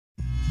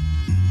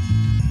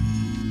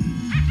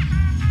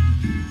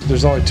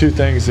there's only two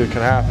things that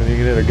can happen. You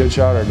can hit a good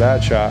shot or a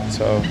bad shot.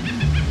 So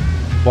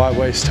why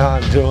waste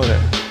time doing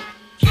it?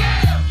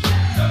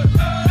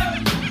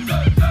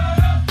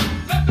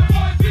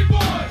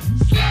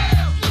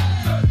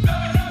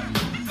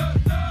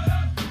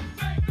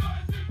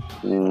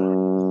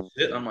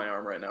 Hit on my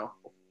arm right now.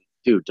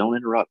 Dude, don't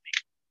interrupt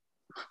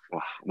me.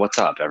 What's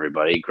up,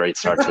 everybody? Great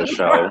start to the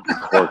show.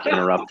 Cork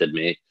interrupted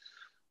me.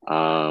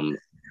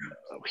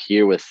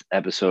 Here with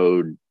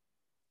episode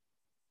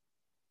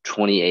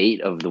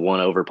 28 of the One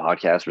Over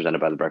podcast presented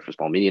by the Breakfast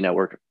Ball Media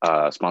Network,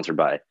 sponsored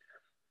by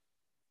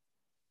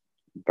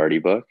Birdie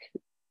Book.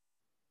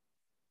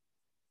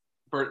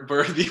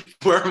 Birdie,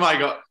 where am I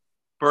going?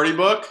 Birdie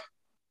Book?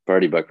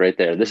 Birdie Book right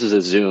there. This is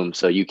a Zoom,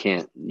 so you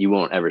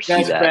won't ever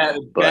see that.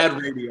 Bad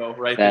radio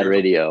right bad there.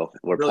 Radio.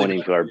 We're really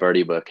pointing to our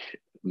Birdie Book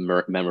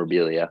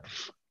memorabilia.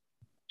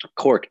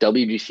 Cork,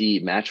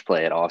 WGC match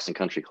play at Austin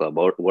Country Club.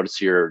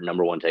 What's your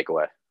number one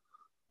takeaway?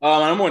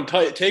 My number one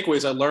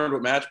takeaways, I learned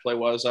what match play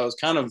was.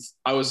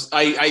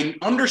 I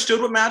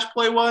understood what match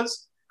play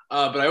was,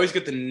 but I always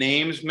get the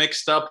names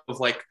mixed up of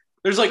like,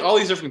 there's like all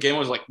these different game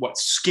modes, like what,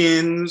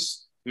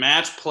 skins,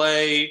 match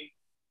play,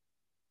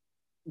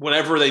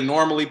 whatever they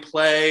normally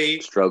play.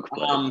 Stroke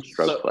play.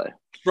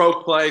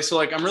 Stroke play. So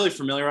like, I'm really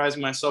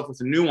familiarizing myself with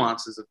the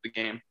nuances of the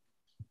game.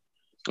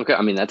 Okay,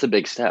 I mean, that's a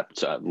big step.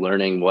 So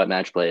learning what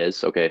match play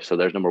is. Okay, so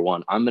there's number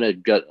one. I'm going to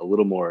get a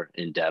little more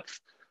in depth.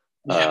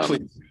 Yeah,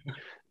 please.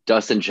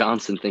 Dustin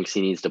Johnson thinks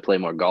he needs to play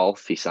more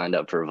golf. He signed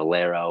up for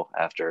Valero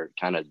after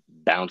kind of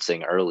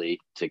bouncing early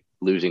to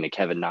losing to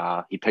Kevin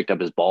Na. He picked up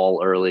his ball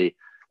early,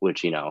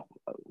 which,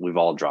 we've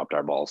all dropped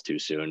our balls too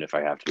soon, if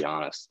I have to be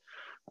honest.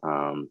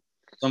 Some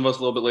of us a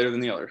little bit later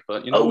than the others,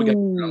 but, we get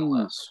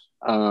nonetheless.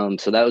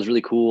 So that was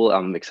really cool.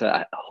 I'm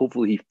excited.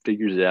 Hopefully he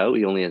figures it out.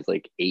 He only has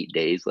like 8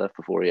 days left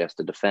before he has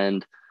to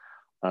defend.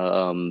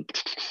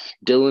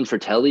 Dylan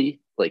Fratelli,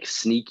 like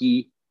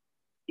sneaky.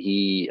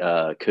 He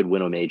could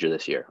win a major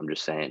this year. I'm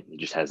just saying. He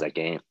just has that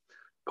game.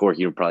 Cork,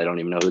 you probably don't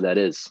even know who that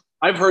is.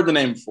 I've heard the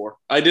name before.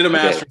 I did a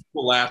Masters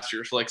school last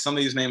year. So like some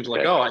of these names are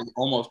like, I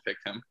almost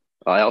picked him.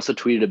 I also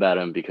tweeted about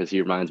him because he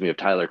reminds me of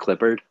Tyler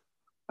Clippard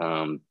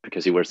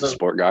because he wears the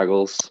sport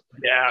goggles.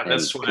 Yeah,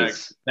 that's swag.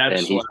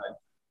 That's swag.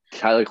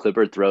 Tyler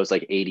Clippard throws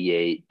like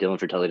 88. Dylan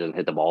Fratelli doesn't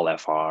hit the ball that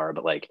far,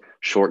 but like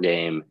short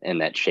game and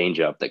that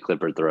changeup that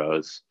Clippard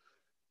throws,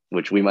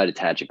 which we might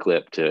attach a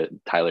clip to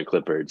Tyler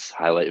Clippard's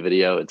highlight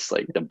video. It's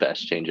like the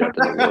best changeup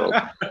in the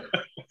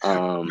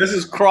world. This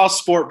is cross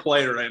sport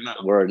play right now.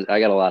 I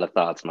got a lot of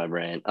thoughts in my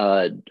brain.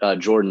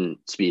 Jordan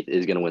Spieth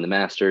is going to win the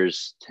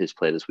Masters. His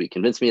play this week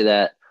convinced me of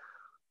that.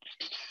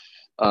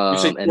 You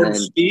say Jordan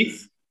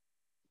Spieth?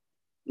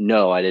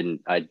 No, I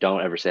didn't. I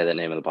don't ever say that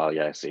name in the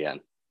podcast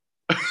again.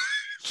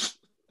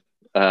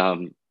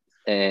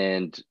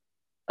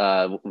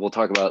 We'll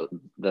talk about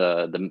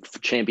the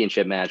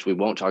championship match. We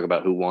won't talk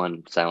about who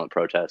won. Silent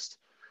protest.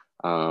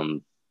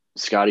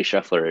 Scotty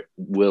Scheffler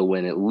will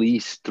win at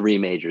least 3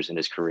 majors in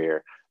his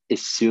career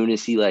as soon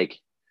as he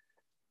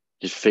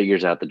just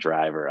figures out the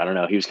driver. I don't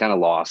know. He was kind of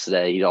lost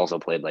today. He also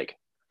played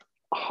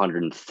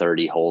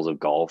 130 holes of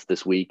golf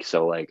this week,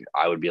 so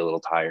I would be a little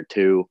tired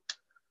too.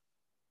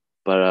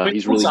 But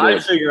he's really good. I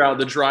figure out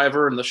the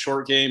driver and the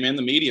short game and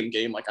the medium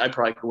game. I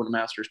probably could win the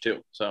Masters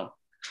too. So.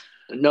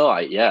 No,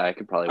 I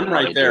could probably. I'm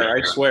right there.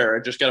 I swear. I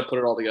just got to put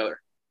it all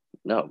together.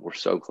 No, we're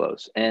so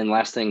close. And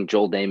last thing,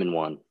 Joel Damon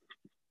won.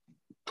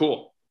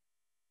 Cool.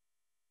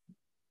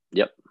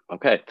 Yep.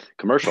 Okay.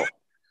 Commercial.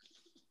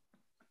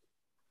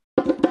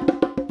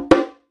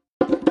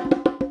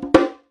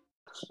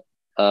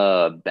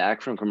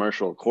 Back from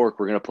commercial. Cork,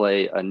 we're gonna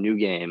play a new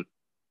game,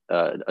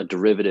 a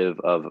derivative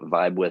of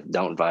Vibe With,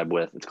 Don't Vibe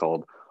With. It's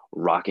called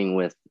Rocking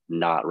With,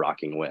 Not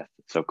Rocking With.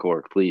 So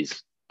Cork,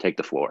 please take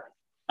the floor.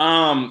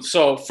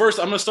 So first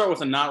I'm going to start with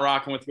a not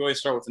rocking with. We always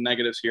start with the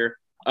negatives here.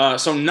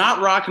 So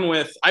not rocking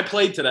with, I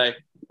played today.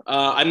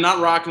 I'm not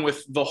rocking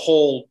with the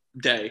whole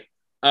day.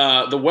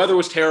 The weather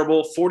was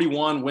terrible.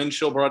 41 wind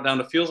chill brought it down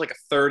to feels like a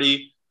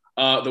 30.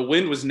 The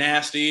wind was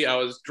nasty. I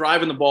was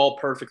driving the ball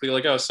perfectly.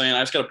 Like I was saying,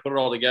 I just got to put it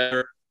all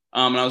together.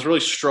 And I was really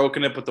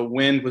stroking it, but the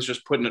wind was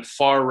just putting it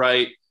far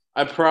right.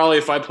 I probably,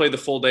 if I played the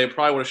full day,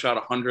 probably would have shot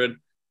 100.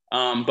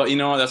 But you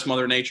know, that's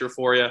Mother Nature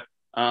for you.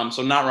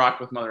 So not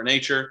rocking with Mother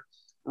Nature.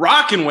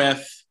 Rocking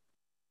with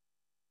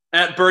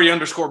at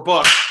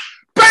Birdie_book.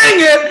 Bang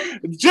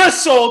it!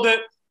 Just sold it.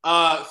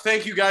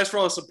 Thank you guys for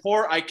all the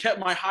support. I kept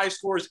my high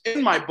scores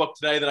in my book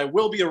today that I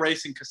will be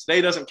erasing because today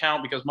doesn't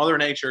count because Mother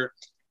Nature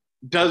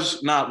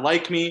does not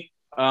like me.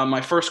 My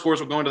first scores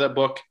will go into that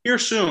book here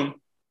soon.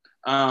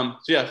 So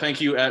yeah,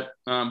 thank you at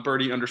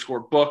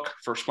Birdie_book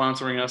for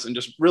sponsoring us and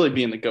just really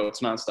being the goats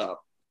nonstop.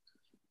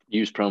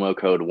 Use promo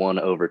code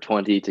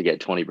 1over20 to get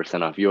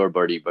 20% off your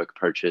Birdie Book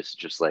purchase,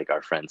 just like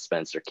our friend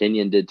Spencer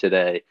Kenyon did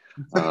today.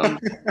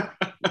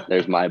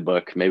 There's my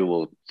book. Maybe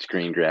we'll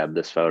screen grab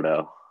this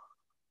photo.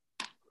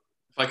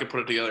 If I could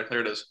put it together.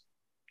 There it is.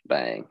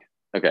 Bang.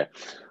 Okay.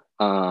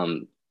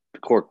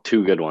 Cork,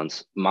 2 good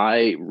ones.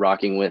 My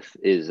rocking with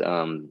is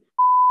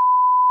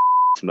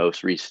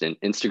most recent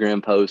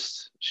Instagram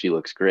posts. She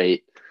looks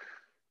great.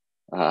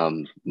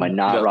 My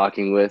not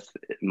rocking with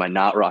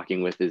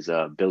is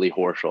Billy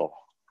Horschel.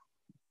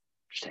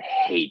 Just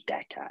hate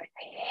that guy.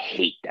 I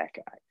hate that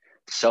guy.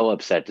 So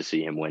upset to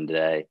see him win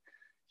today.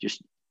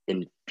 Just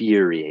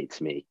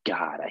infuriates me.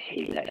 God, I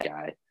hate that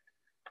guy.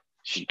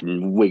 She's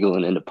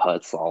wiggling into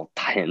putts all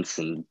tense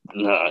and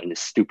in his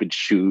stupid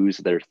shoes.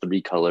 They're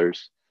 3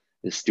 colors.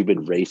 His stupid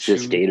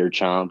racist gator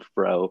chomp,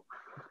 bro.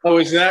 Oh,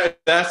 is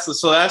that's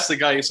the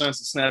guy you sent us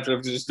the Snapchat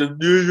of just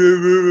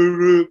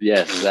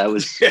Yes, that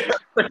was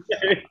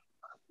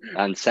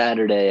on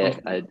Saturday.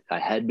 I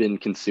had been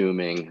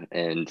consuming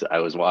and I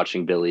was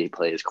watching Billy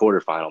play his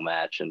quarterfinal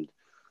match, and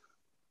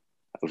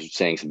I was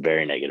saying some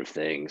very negative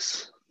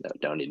things that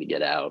don't need to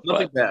get out.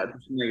 Nothing bad,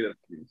 just negative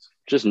things.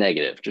 Just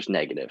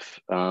negative.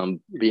 But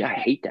yeah, I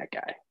hate that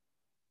guy.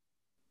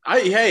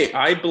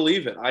 I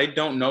believe it. I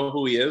don't know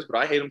who he is, but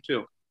I hate him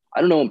too. I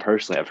don't know him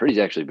personally. I've heard he's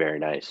actually very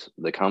nice.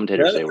 The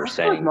commentators were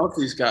saying most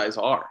of these guys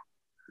are.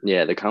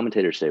 Yeah, the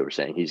commentators were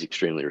saying he's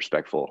extremely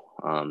respectful,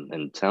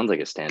 and sounds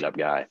like a stand-up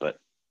guy. But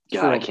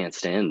God, I can't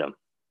stand him.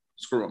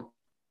 Screw him.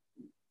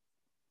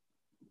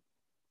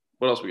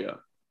 What else we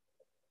got?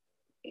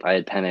 I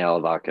had penne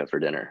alla vodka for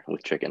dinner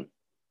with chicken.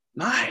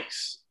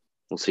 Nice.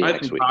 We'll see you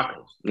next week.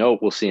 Tacos. No,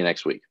 we'll see you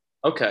next week.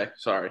 Okay,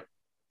 sorry.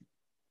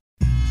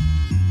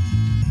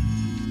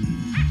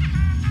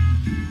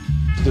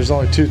 There's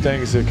only 2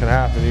 things that can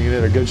happen. You can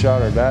hit a good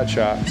shot or a bad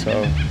shot.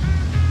 So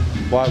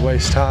why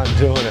waste time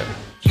doing it?